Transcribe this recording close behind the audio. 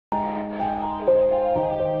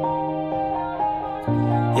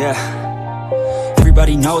Yeah.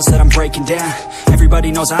 Everybody knows that I'm breaking down.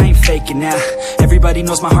 Everybody knows I ain't faking now. Everybody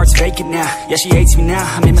knows my heart's vacant now. Yeah, she hates me now,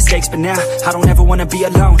 I made mistakes but now I don't ever wanna be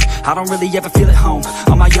alone. I don't really ever feel at home.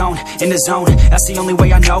 On my own, in the zone, that's the only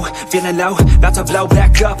way I know. Feeling low, about to blow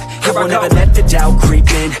back up. Here I won't ever let the doubt creep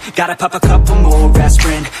in. Gotta pop a couple more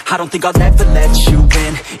aspirin. I don't think I'll ever let you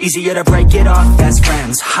in. Easier to break it off as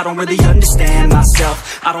friends. I don't really understand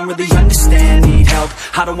myself. I don't really understand, need help.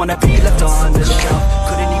 I don't wanna be left on the shelf.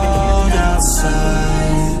 Couldn't even hear the outside.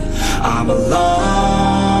 I'm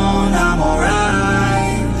alone, I'm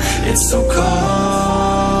alright. It's so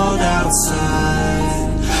cold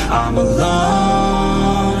outside. I'm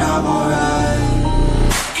alone, I'm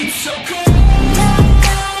alright. It's so cold.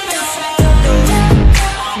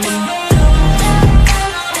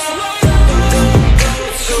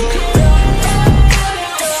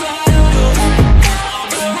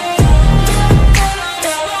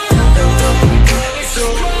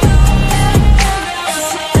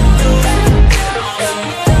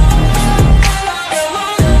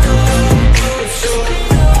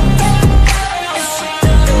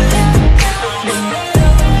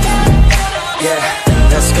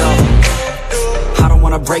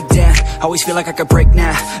 Break down, always feel like I could break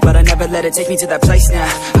now, but I never let it take me to that place now.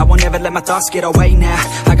 I won't ever let my thoughts get away now.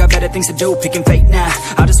 I got better things to do, picking fate now.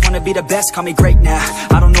 I just wanna be the best, call me great now.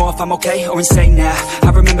 I don't know if I'm okay or insane now.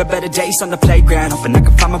 I remember better days on the playground, hoping I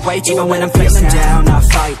can find my way. Even when I'm feeling down, I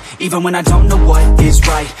fight. Even when I don't know what is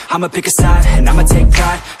right, I'ma pick a side and I'ma take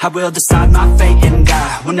pride. I will decide my fate and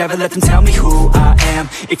I will never let them tell me who I am.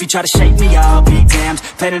 If you try to shake me, I'll be damned.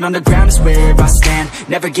 Planet on the ground is where I stand.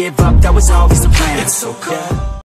 Never give up, that was always the plan. It's so cold.